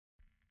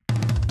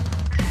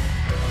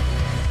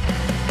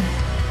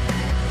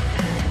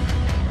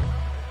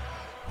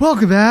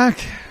Welcome back,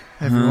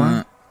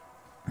 everyone,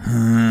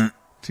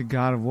 to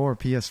God of War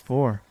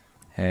PS4.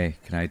 Hey,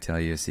 can I tell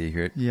you a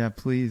secret? Yeah,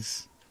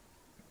 please.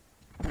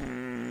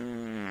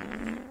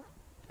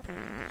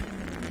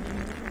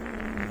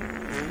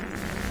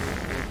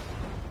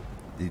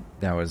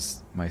 That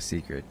was my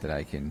secret, that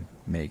I can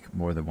make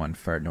more than one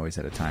fart noise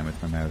at a time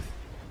with my mouth.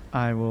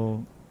 I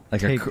will Like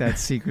take that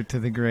secret to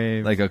the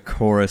grave. Like a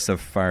chorus of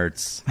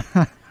farts.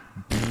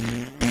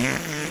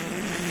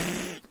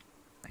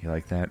 You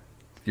like that?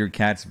 Your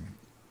cats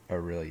are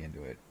really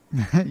into it.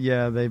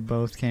 Yeah, they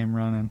both came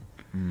running.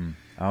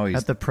 Oh, he's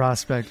at the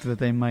prospect that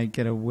they might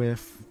get a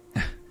whiff.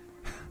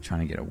 trying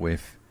to get a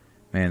whiff.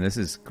 Man, this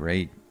is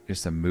great.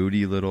 Just a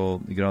moody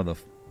little... You get all the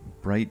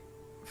bright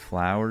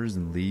flowers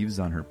and leaves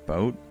on her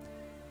boat,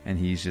 and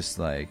he's just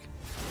like,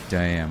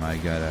 damn, I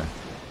gotta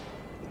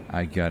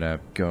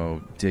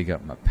go dig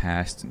up my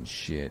past and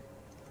shit.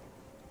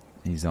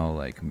 He's all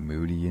like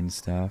moody and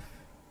stuff.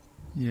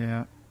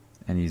 Yeah.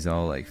 And he's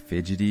all like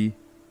fidgety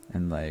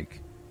and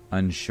like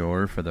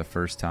unsure for the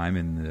first time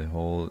in the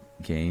whole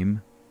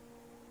game.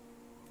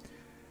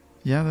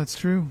 Yeah, that's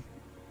true.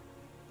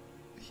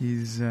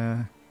 He's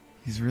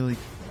really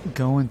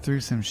going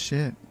through some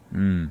shit.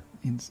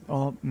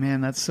 Oh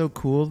man, that's so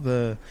cool.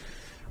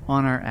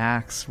 On our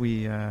axe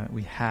we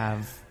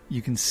have,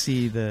 you can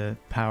see the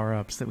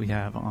power-ups that we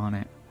have on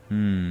it.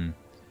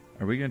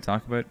 Are we going to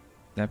talk about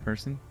that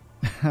person?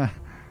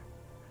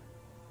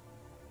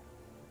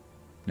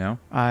 No?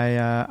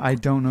 I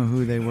don't know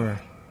who they were.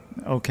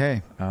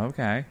 Okay. Oh,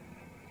 okay.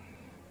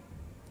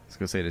 Let's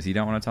go say, does he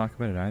not want to talk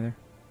about it either?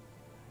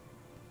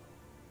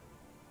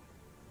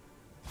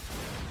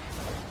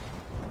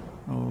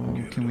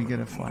 Oh, can we get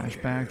a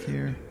flashback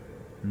here?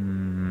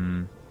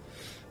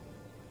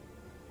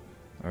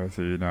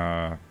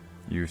 Athena,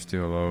 you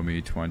still owe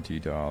me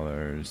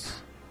 $20.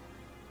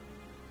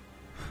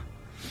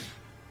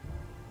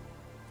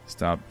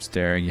 Stop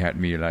staring at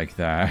me like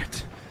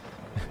that.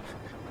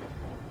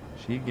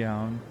 She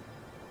gone.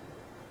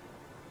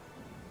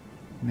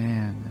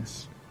 Man,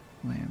 this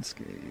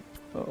landscape.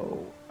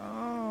 Oh.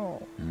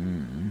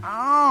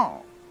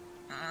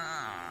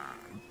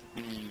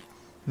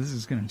 This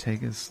is going to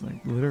take us like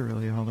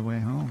literally all the way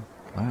home.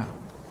 Wow.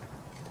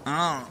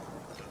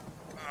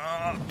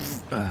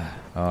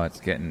 Oh, it's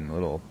getting a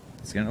little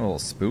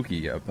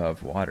spooky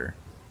above water.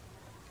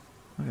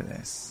 Look at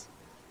this.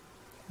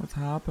 What's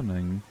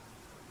happening?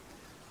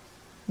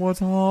 What's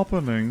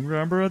happening?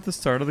 Remember at the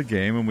start of the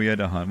game when we had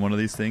to hunt one of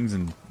these things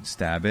and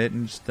stab it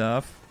and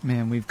stuff?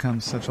 Man, we've come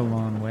such a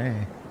long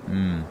way.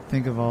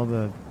 Think of all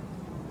the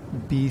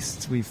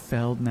beasts we've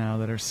felled now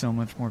that are so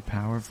much more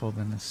powerful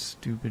than a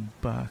stupid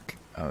buck.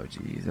 Oh,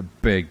 geez, a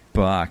big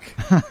buck.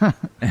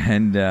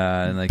 and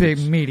like big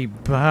meaty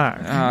buck.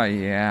 Oh,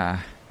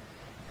 yeah.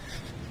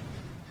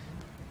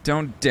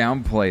 Don't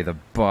downplay the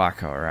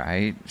buck, all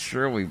right?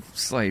 Sure, we've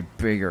slayed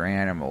bigger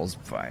animals,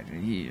 but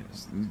he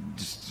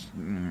just...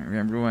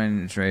 Remember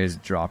when Atreus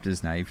dropped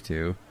his knife,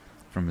 too,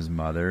 from his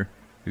mother,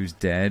 who's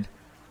dead?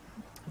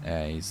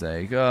 And he's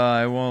like, oh,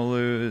 I won't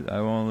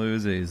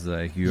lose it. He's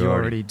like, you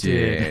already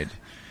did.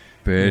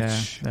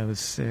 Bitch. Yeah, that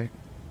was sick.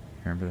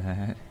 Remember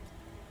that?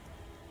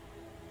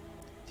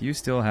 Do you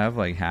still have,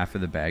 like, half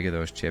of the bag of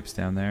those chips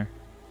down there?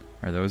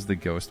 Are those the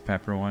ghost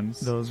pepper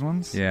ones? Those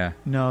ones? Yeah.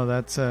 No,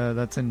 that's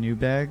a new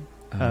bag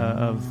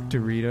of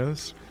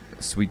Doritos.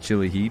 Sweet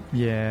chili heat?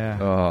 Yeah.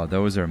 Oh,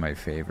 those are my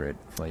favorite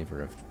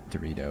flavor of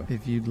Dorito.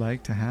 If you'd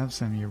like to have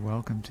some, you're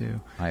welcome to.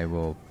 I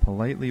will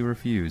politely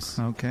refuse.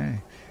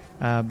 Okay.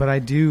 But I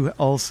do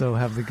also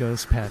have the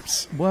Ghost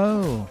Peps.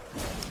 Whoa.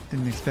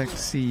 Didn't expect to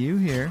see you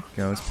here.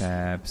 Ghost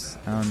Peps.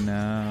 Oh,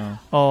 no.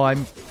 Oh,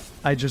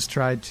 I just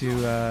tried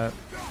to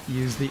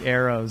use the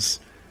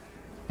arrows,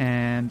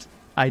 and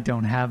I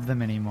don't have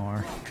them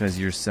anymore. Because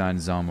your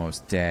son's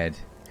almost dead.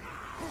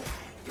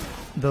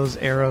 Those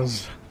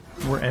arrows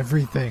were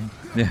everything.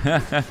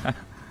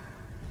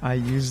 I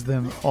use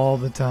them all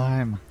the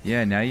time.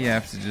 Yeah, now you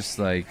have to just,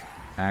 like,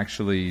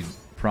 actually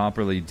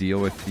properly deal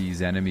with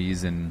these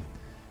enemies and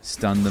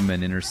stun them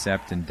and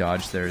intercept and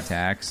dodge their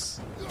attacks.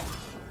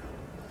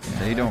 Yeah,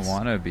 they don't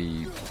want to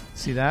be...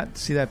 See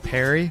that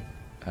parry?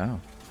 Oh.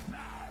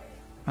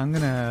 I'm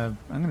gonna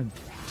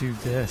do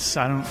this.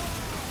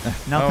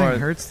 Nothing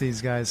hurts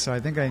these guys, so I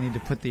think I need to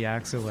put the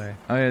axe away.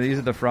 Oh yeah, these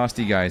are the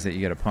frosty guys that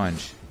you gotta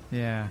punch.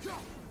 Yeah.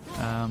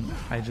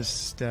 I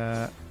just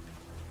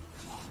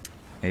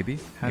maybe.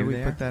 How do we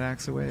put that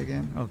axe away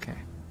again? Okay.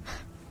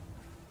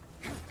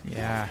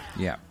 Yeah.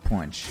 Yeah.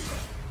 Punch.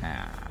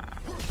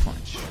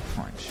 Punch.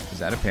 Is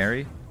that a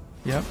parry?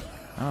 Yep.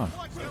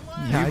 Oh.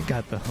 Yeah, I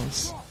got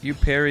those. You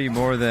parry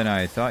more than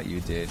I thought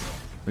you did.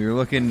 We were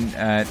looking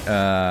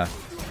at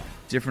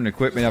different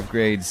equipment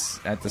upgrades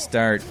at the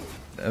start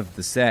of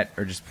the set,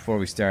 or just before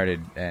we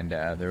started, and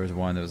there was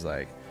one that was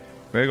like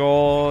big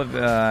old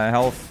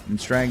health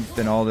and strength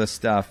and all this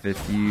stuff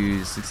if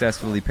you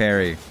successfully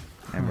parry.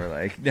 And we're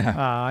like, no.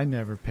 I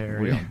never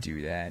parry. We don't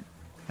do that.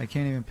 I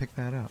can't even pick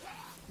that up.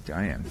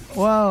 Damn.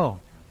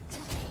 Whoa.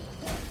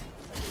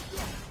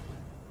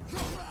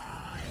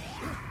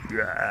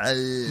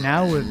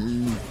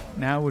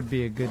 Now would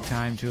be a good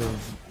time to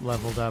have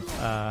leveled up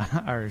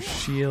our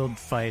shield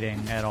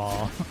fighting at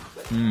all.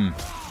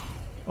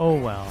 Oh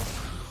well,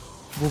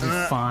 we'll be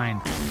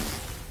fine.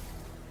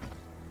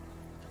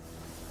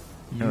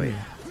 Oh,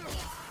 yeah.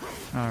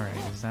 All right,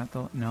 is that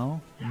the no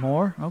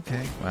more?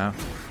 Okay. Wow.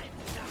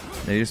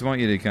 They just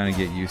want you to kind of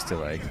get used to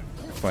like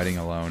fighting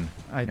alone.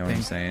 You know what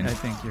I'm saying? I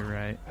think you're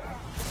right.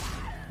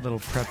 Little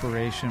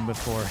preparation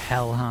before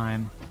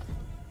Helheim.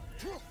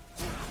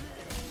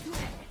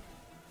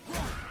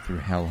 Through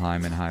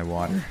Helheim and high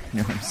water. You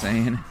know what I'm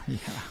saying? Yeah.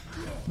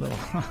 Little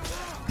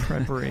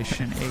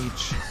preparation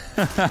H.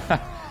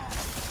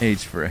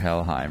 H for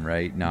Helheim,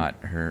 right? Not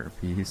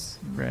herpes.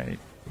 Right.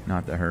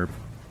 Not the herp.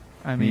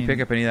 I Can mean, you pick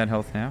up any of that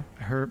health now?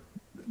 herp.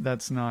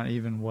 That's not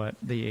even what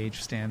the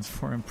H stands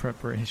for in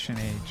preparation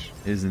H.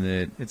 Isn't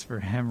it? It's for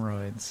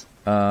hemorrhoids.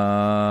 Oh.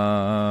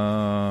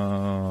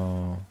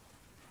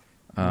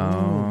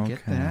 Oh, get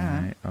okay.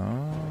 that.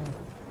 Oh.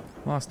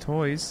 Lost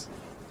toys.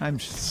 I'm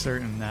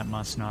certain that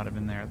must not have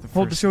been there at the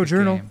Hold the first show of the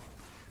journal. game.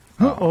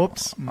 Oh,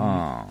 oops.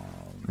 Oh.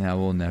 Now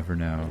we'll never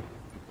know.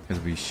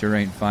 Because we sure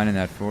ain't finding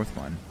that fourth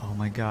one. Oh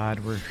my god,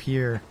 we're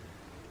here.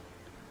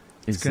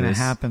 Is It's going to this-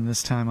 happen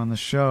this time on the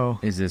show.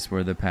 Is this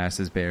where the past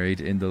is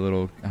buried in the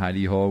little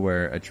hidey hole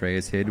where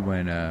Atreus hid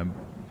when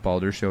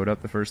Baldur showed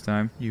up the first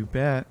time? You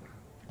bet.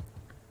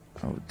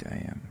 Oh,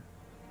 damn.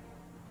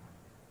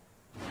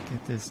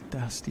 Get this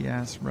dusty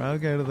ass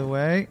rug out of the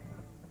way.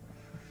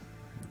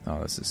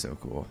 Oh, this is so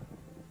cool.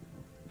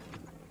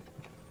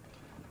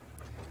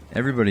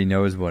 Everybody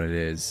knows what it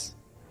is,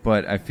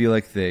 but I feel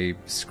like they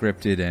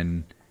scripted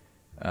and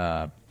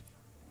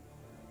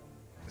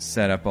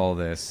set up all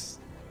this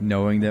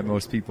knowing that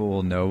most people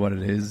will know what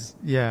it is,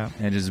 Yeah.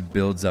 and it just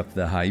builds up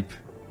the hype.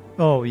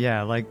 Oh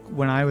yeah, like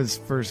when I was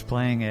first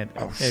playing it,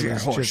 Oh it shit!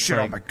 was Oh just shit!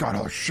 like, Oh my god!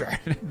 Oh shit!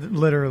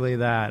 literally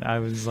that. I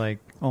was like,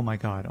 oh my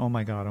god, oh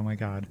my god, oh my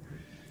god.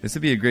 This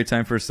would be a great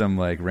time for some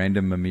like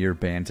random Mimir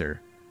banter.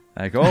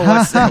 Like, oh,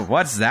 what's that?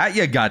 What's that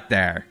you got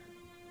there?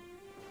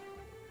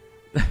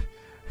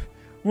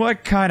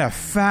 What kind of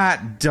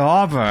fat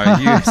dauber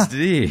used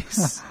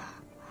these?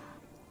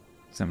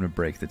 Something to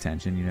break the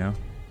tension, you know?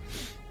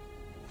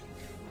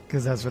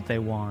 Because that's what they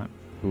want.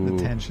 Ooh.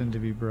 The tension to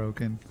be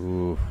broken.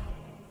 Ooh.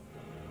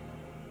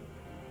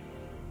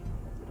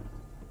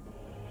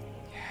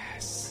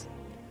 Yes.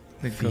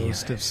 The Feel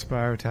ghost it. of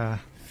Sparta.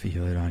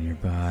 Feel it on your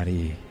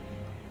body.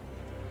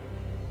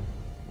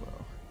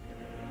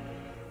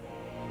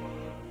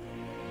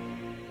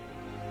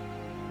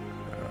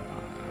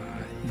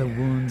 The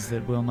wounds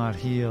that will not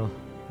heal.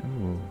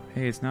 Ooh.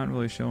 Hey, it's not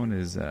really showing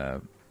his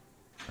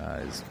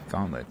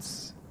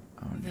gauntlets.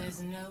 Oh, no.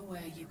 There's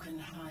nowhere you can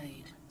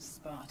hide,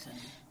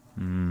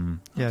 Spartan.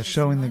 Yeah,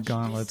 showing the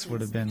gauntlets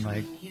would have been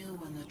like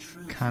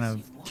kind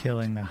of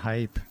killing the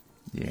hype.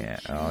 Yeah.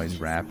 Oh, he's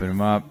wrapping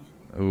him up.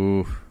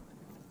 Ooh.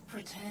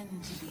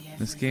 Pretend to be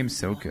This game's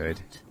so good.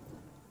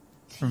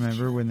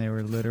 Remember when they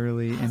were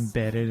literally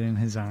embedded in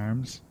his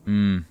arms?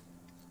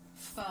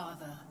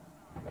 Father.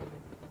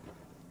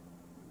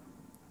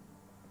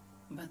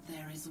 But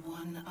there is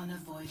one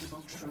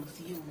unavoidable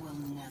truth you will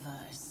never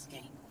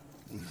escape.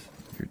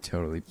 You're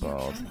totally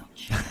bald.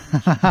 You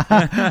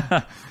cannot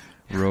change.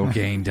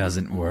 Rogaine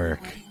doesn't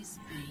work. Always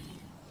be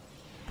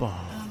Ball.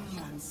 a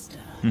monster.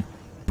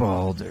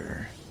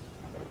 Baldur.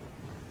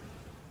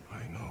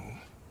 I know.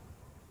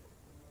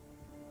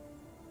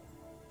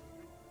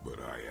 But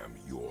I am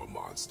your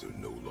monster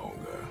no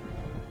longer.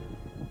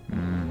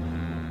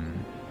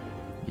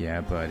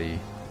 Yeah, buddy.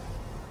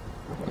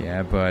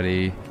 Yeah,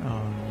 buddy.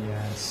 Oh,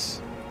 yes.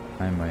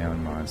 I'm my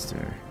own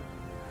monster.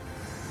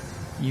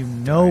 You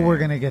know we're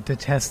going to get to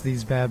test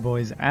these bad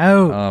boys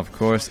out. Of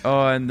course.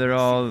 Oh, and they're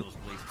all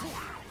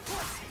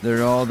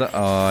the...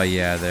 Oh,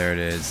 yeah, there it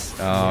is.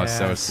 Oh,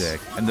 so Yes.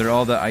 sick. And they're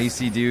all the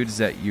icy dudes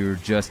that you're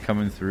just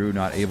coming through,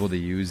 not able to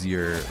use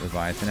your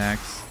Leviathan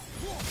axe.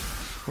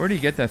 Where do you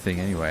get that thing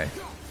anyway?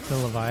 The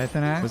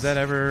Leviathan axe? Was that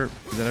ever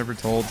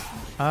told?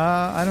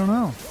 I don't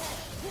know.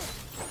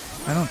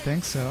 I don't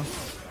think so.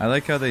 I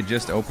like how they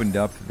just opened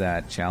up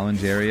that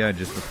challenge area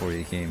just before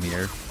you came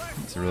here.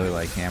 It's really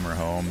like hammer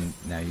home.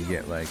 Now you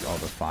get like all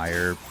the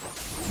fire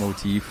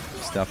motif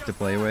stuff to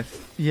play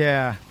with.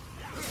 Yeah.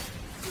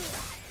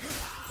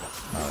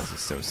 Oh, this is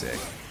so sick.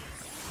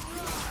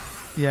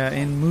 Yeah,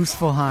 in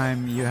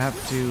Muspelheim, you have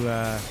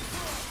to,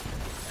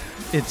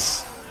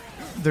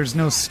 there's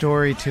no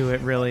story to it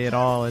really at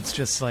all. It's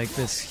just like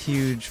this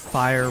huge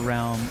fire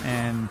realm,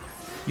 and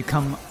you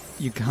come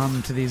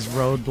to these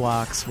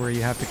roadblocks where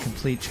you have to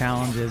complete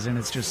challenges, and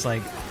it's just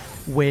like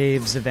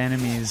waves of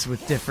enemies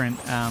with different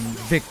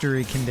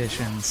victory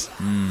conditions.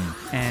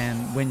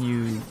 And when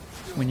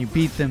you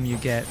beat them, you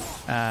get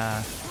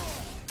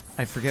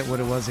I forget what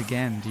it was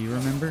again. Do you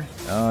remember?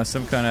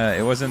 Some kind of...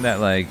 It wasn't that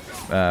like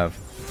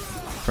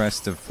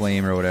crest of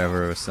flame or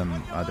whatever. It was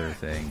some other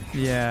thing.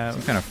 Yeah.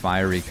 Some kind of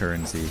fiery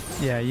currency.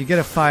 Yeah, you get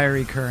a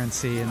fiery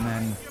currency, and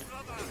then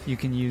you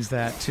can use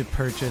that to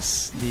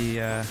purchase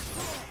the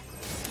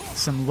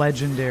some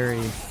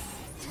legendary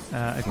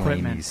Flamey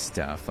equipment.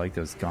 stuff like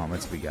those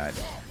gauntlets we got.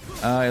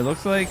 It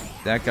looks like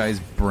that guy's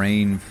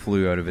brain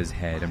flew out of his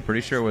head. I'm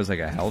pretty sure it was like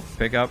a health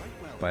pickup,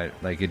 but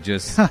like it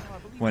just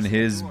when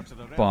his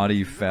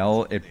body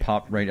fell, it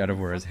popped right out of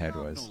where his head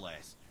was.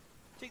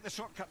 Take the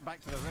shortcut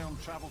back to the Realm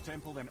Travel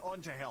Temple, then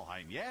on to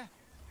Helheim, yeah?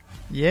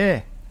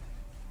 Yeah.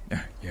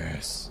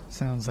 Yes.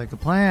 Sounds like a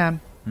plan.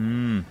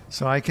 Hmm.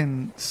 So I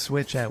can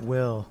switch at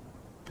will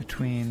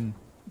between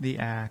the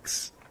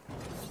axe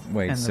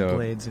Wait, and the so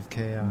blades of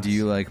chaos. do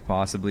you like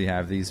possibly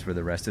have these for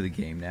the rest of the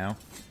game now?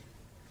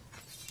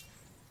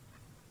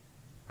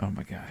 Oh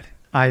my god.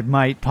 I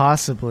might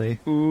possibly.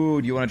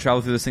 Ooh, do you want to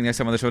travel through this thing next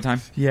time on the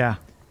Showtime? Yeah.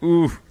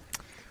 Ooh.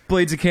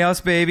 Blades of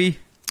Chaos, baby.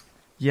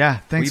 Yeah.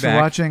 Thanks We for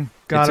back. watching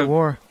God of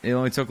War. It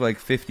only took like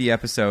 50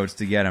 episodes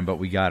to get him, but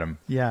we got him.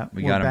 Yeah.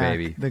 We we're got him, back.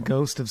 baby. The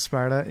Ghost of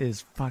Sparta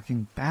is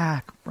fucking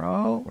back,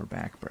 bro. We're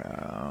back,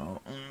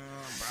 bro.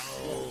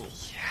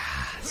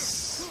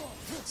 Yes.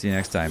 See you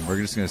next time. We're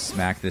just going to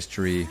smack this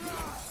tree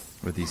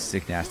with these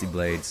sick, nasty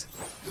blades.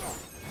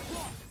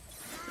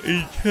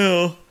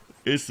 Until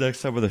it's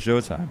next time with the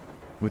Showtime,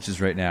 which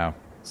is right now.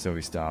 So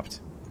we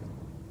stopped.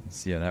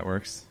 See how that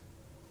works?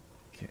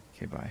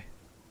 Okay, bye.